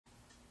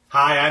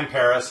Hi, I'm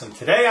Paris, and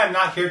today I'm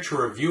not here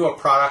to review a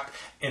product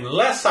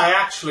unless I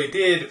actually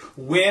did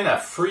win a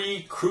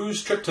free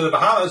cruise trip to the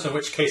Bahamas, in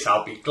which case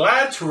I'll be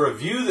glad to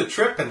review the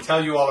trip and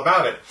tell you all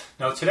about it.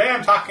 Now, today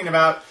I'm talking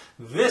about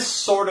this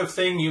sort of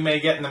thing you may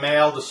get in the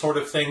mail, the sort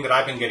of thing that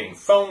I've been getting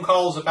phone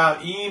calls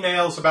about,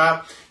 emails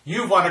about.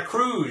 You've won a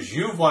cruise,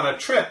 you've won a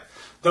trip,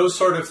 those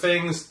sort of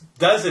things.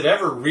 Does it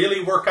ever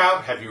really work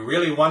out? Have you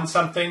really won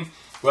something?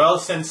 Well,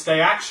 since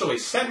they actually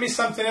sent me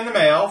something in the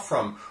mail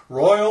from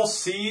Royal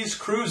Seas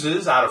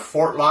Cruises out of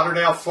Fort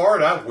Lauderdale,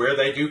 Florida, where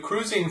they do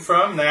cruising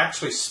from, they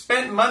actually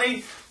spent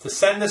money to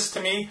send this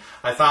to me.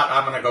 I thought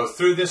I'm going to go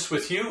through this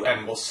with you,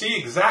 and we'll see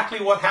exactly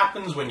what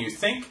happens when you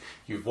think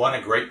you've won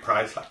a great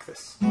prize like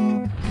this.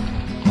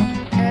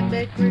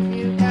 Epic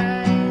Review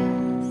Guys.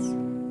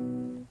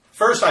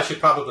 First, I should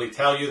probably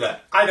tell you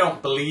that I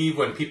don't believe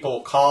when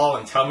people call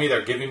and tell me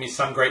they're giving me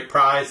some great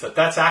prize, that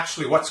that's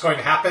actually what's going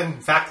to happen.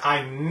 In fact,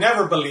 I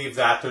never believe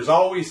that. There's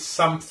always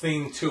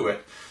something to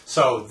it.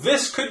 So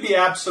this could be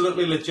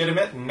absolutely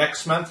legitimate.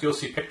 Next month, you'll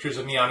see pictures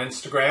of me on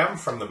Instagram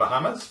from the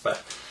Bahamas,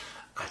 but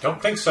I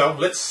don't think so.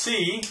 Let's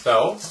see,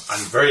 though.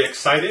 I'm very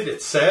excited.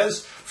 It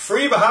says,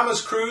 free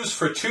Bahamas Cruise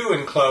for Two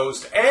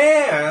enclosed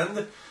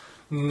and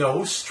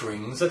no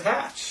strings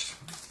attached.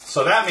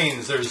 So that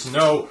means there's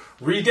no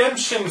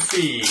redemption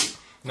fee,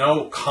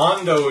 no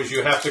condos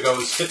you have to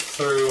go sit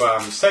through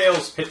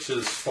sales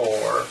pitches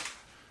for.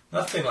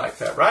 Nothing like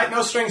that, right?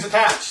 No strings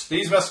attached.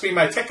 These must be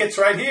my tickets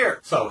right here.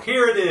 So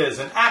here it is,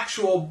 an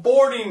actual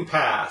boarding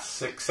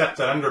pass, except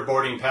that under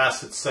boarding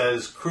pass it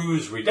says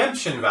cruise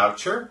redemption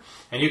voucher.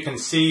 And you can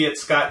see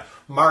it's got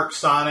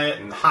marks on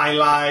it and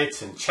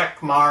highlights and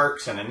check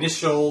marks and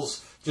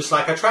initials, just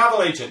like a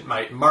travel agent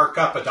might mark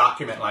up a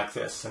document like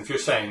this. And if you're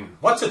saying,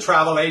 what's a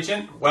travel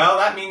agent? Well,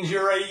 that means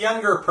you're a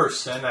younger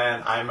person,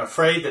 and I'm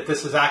afraid that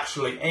this is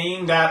actually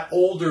aimed at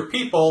older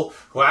people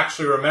who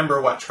actually remember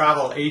what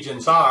travel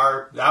agents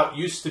are. That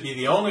used to be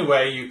the only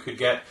way you could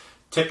get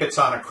tickets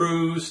on a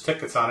cruise,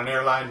 tickets on an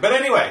airline. But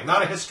anyway,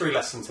 not a history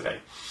lesson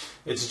today.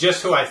 It's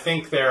just who I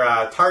think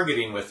they're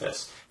targeting with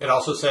this. It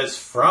also says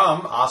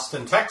from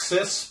Austin,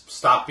 Texas,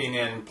 stopping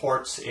in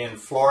ports in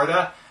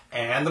Florida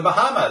and the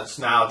Bahamas.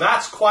 Now,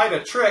 that's quite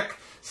a trick.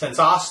 Since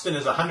Austin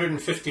is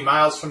 150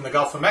 miles from the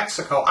Gulf of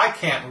Mexico, I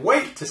can't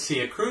wait to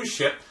see a cruise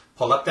ship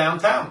pull up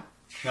downtown.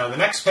 Now, the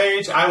next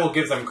page, I will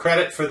give them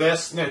credit for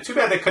this. No, too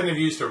bad they couldn't have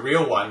used a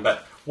real one, but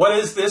what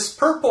is this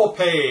purple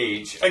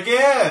page?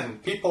 Again,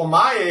 people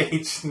my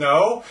age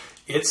know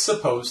it's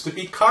supposed to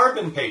be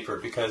carbon paper,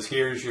 because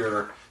here's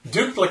your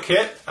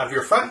duplicate of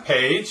your front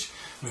page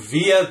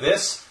via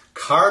this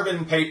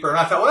carbon paper. And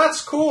I thought, well,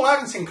 that's cool. I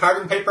haven't seen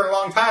carbon paper in a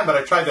long time, but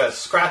I tried to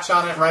scratch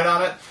on it, write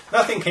on it.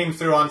 Nothing came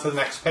through onto the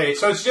next page.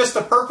 So it's just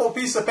a purple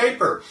piece of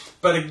paper.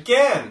 But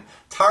again,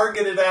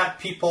 targeted at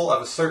people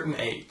of a certain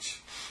age.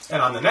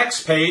 And on the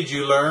next page,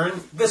 you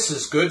learn this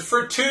is good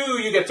for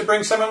two. You get to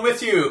bring someone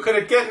with you. Could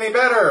it get any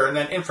better? And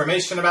then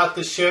information about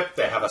the ship.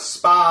 They have a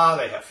spa.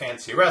 They have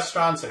fancy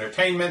restaurants,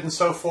 entertainment, and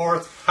so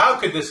forth. How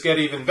could this get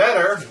even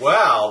better?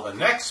 Well, the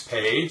next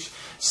page,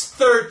 it's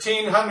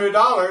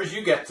 $1,300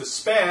 you get to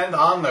spend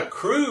on the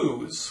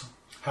cruise.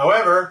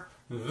 However,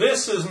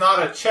 this is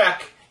not a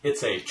check.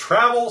 It's a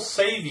travel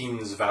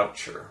savings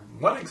voucher.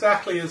 What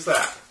exactly is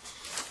that?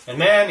 And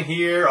then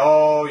here,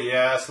 oh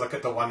yes, look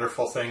at the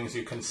wonderful things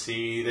you can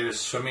see. There's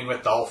swimming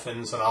with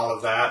dolphins and all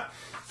of that.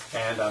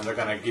 And they're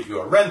going to give you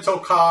a rental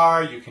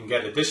car. You can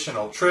get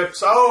additional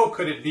trips. Oh,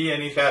 could it be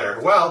any better?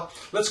 Well,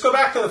 let's go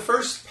back to the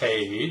first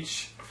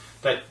page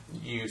that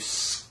you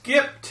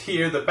skipped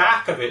here, the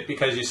back of it,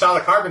 because you saw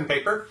the carbon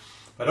paper.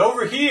 But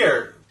over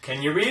here,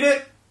 can you read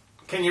it?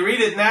 Can you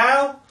read it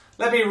now?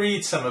 Let me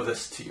read some of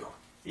this to you.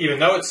 Even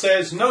though it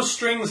says no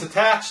strings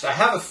attached, I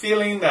have a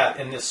feeling that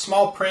in this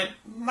small print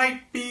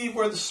might be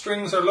where the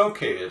strings are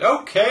located.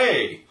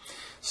 Okay,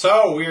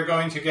 so we are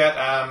going to get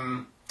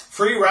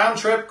free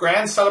round-trip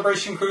grand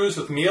celebration cruise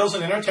with meals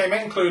and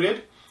entertainment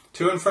included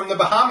to and from the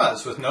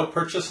Bahamas with no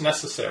purchase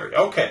necessary.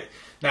 Okay,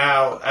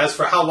 now as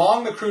for how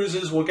long the cruise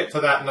is, we'll get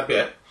to that in a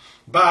bit.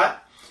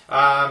 But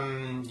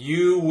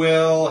you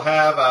will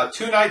have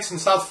 2 nights in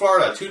South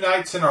Florida, 2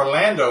 nights in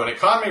Orlando, an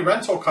economy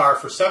rental car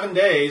for 7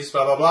 days,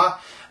 blah, blah, blah.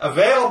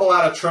 Available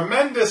at a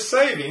tremendous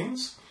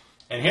savings.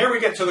 And here we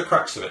get to the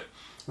crux of it.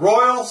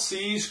 Royal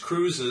Seas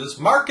Cruises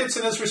markets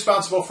and is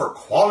responsible for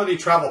quality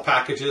travel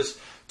packages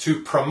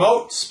to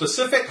promote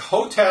specific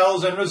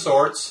hotels and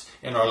resorts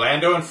in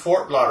Orlando and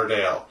Fort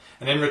Lauderdale,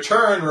 and in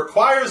return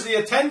requires the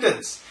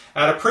attendance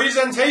at a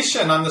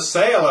presentation on the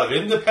sale of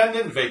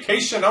independent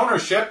vacation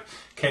ownership.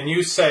 Can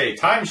you say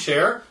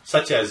timeshare,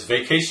 such as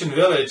Vacation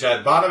Village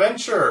at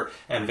Bonaventure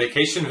and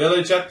Vacation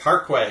Village at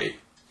Parkway?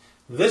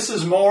 This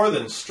is more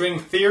than string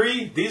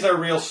theory. These are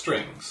real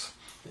strings.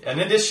 In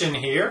addition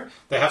here,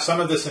 they have some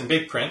of this in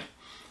big print.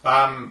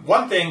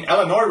 One thing,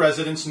 Illinois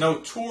residents, no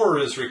tour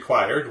is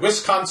required.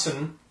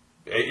 Wisconsin,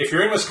 if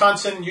you're in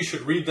Wisconsin, you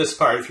should read this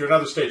part. If you're in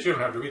other states, you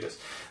don't have to read this.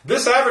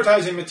 This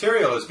advertising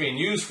material is being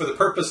used for the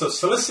purpose of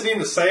soliciting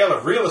the sale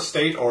of real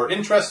estate or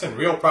interest in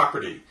real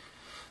property.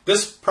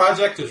 This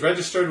project is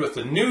registered with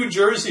the New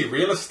Jersey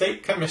Real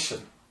Estate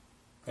Commission.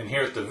 And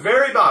here at the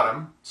very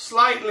bottom,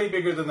 slightly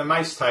bigger than the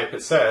mice type,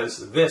 it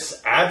says,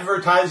 "This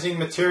advertising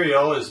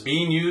material is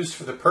being used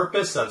for the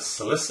purpose of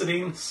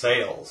soliciting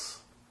sales."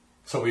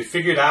 So we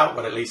figured out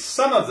what at least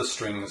some of the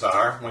strings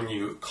are. When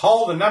you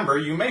call the number,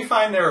 you may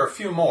find there are a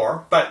few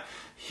more, but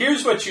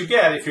here's what you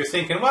get if you're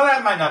thinking, well,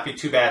 that might not be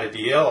too bad a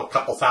deal. A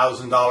couple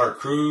 $1,000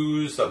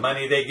 cruise, the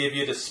money they give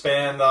you to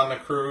spend on the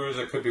cruise,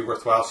 it could be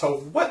worthwhile. So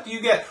what do you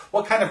get?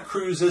 What kind of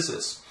cruise is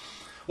this?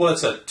 Well,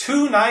 it's a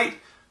 2-night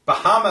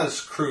Bahamas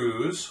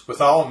cruise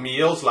with all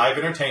meals, live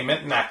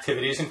entertainment, and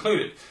activities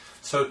included.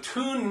 So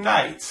 2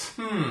 nights.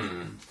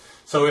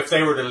 So if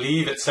they were to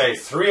leave at, say,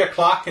 3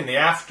 o'clock in the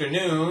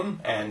afternoon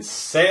and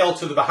sail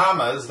to the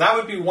Bahamas, that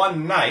would be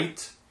 1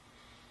 night.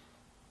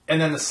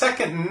 And then the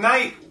second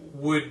night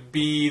would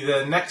be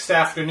the next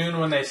afternoon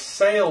when they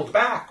sailed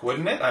back,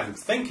 wouldn't it? I'm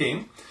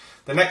thinking.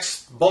 The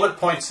next bullet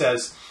point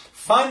says,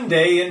 "Fun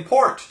day in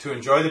port to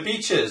enjoy the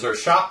beaches or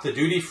shop the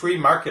duty-free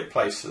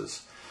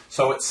marketplaces."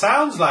 So it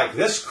sounds like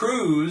this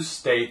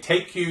cruise, they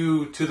take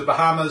you to the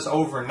Bahamas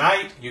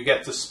overnight. You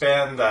get to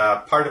spend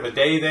part of a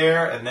day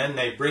there, and then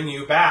they bring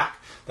you back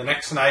the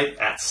next night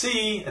at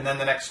sea, and then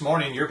the next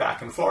morning you're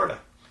back in Florida.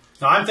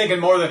 Now I'm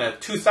thinking more than a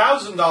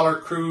 $2,000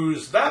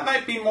 cruise. That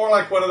might be more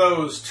like one of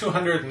those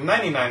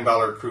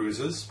 $299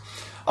 cruises.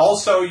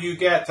 Also, you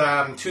get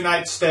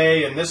 2-night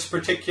stay in this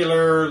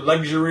particular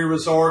luxury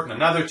resort and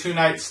another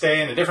 2-night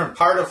stay in a different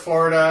part of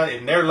Florida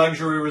in their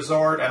luxury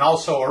resort, and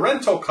also a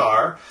rental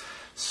car.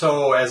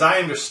 So as I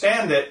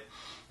understand it,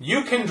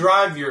 you can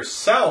drive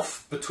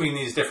yourself between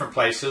these different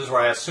places,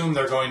 where I assume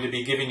they're going to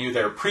be giving you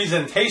their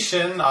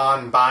presentation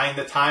on buying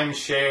the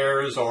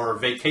timeshares or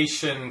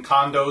vacation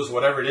condos,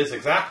 whatever it is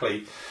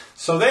exactly.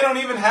 So they don't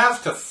even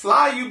have to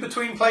fly you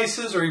between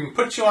places or even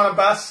put you on a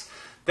bus.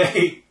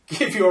 They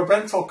give you a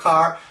rental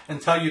car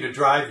and tell you to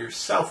drive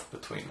yourself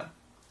between them.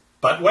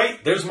 But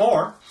wait, there's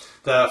more.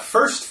 The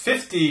first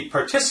 50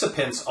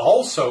 participants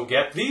also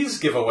get these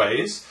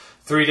giveaways.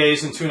 3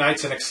 days and 2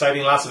 nights in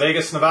exciting Las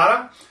Vegas,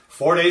 Nevada.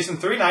 4 days and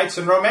 3 nights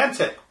in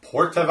romantic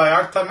Puerto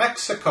Vallarta,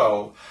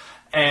 Mexico.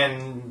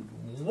 And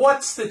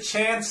what's the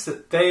chance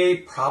that they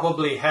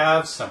probably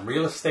have some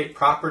real estate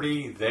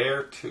property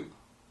there too?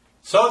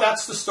 So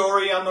that's the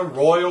story on the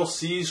Royal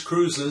Seas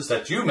Cruises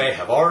that you may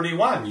have already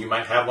won. You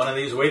might have one of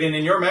these waiting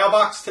in your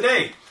mailbox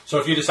today. So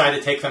if you decide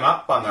to take them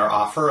up on their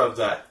offer of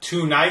that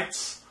 2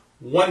 nights,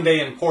 1 day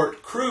in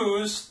port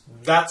cruise,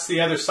 that's the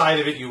other side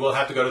of it. You will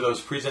have to go to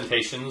those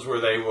presentations where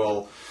they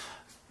will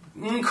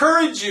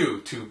encourage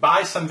you to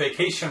buy some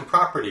vacation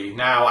property.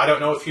 Now, I don't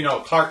know if you know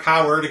Clark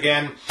Howard.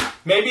 Again,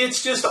 maybe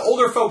it's just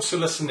older folks who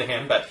listen to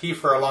him, but he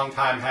for a long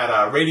time had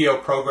a radio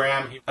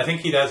program. I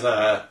think he does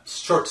a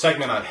short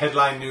segment on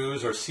Headline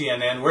News or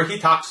CNN where he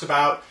talks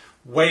about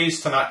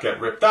ways to not get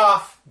ripped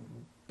off,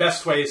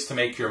 best ways to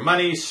make your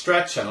money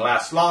stretch and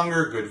last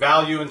longer, good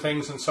value and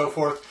things and so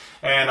forth.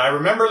 And I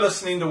remember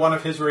listening to one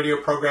of his radio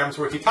programs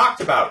where he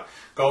talked about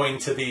going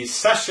to these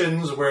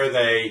sessions where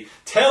they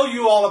tell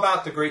you all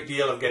about the great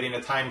deal of getting a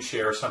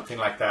timeshare or something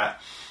like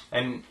that.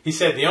 And he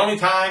said the only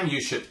time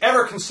you should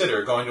ever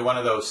consider going to one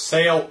of those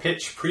sale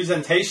pitch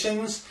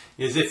presentations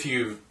is if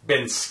you've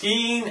been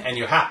skiing and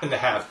you happen to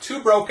have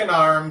 2 broken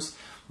arms,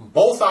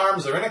 both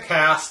arms are in a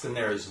cast, and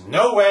there is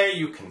no way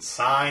you can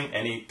sign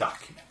any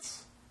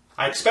documents.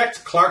 I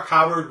expect Clark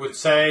Howard would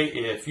say,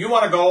 if you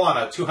want to go on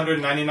a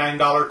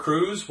 $299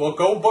 cruise, well,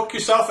 go book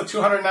yourself a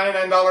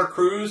 $299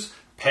 cruise,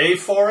 pay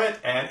for it,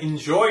 and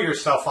enjoy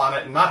yourself on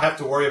it, and not have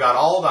to worry about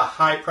all the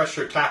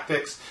high-pressure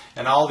tactics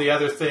and all the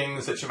other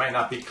things that you might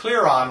not be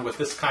clear on with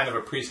this kind of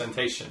a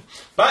presentation.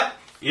 But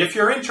if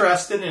you're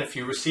interested, and if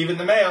you receive in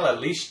the mail,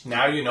 at least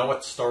now you know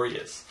what the story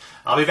is.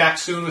 I'll be back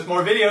soon with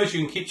more videos.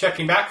 You can keep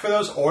checking back for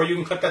those, or you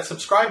can click that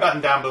subscribe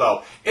button down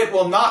below. It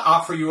will not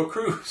offer you a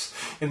cruise.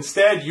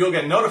 Instead, you'll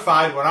get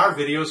notified when our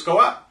videos go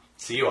up.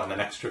 See you on the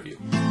next review.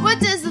 What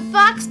does the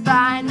fox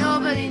buy?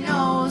 Nobody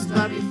knows,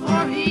 but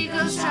before he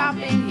goes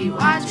shopping, he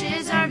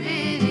watches our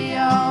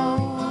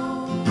video.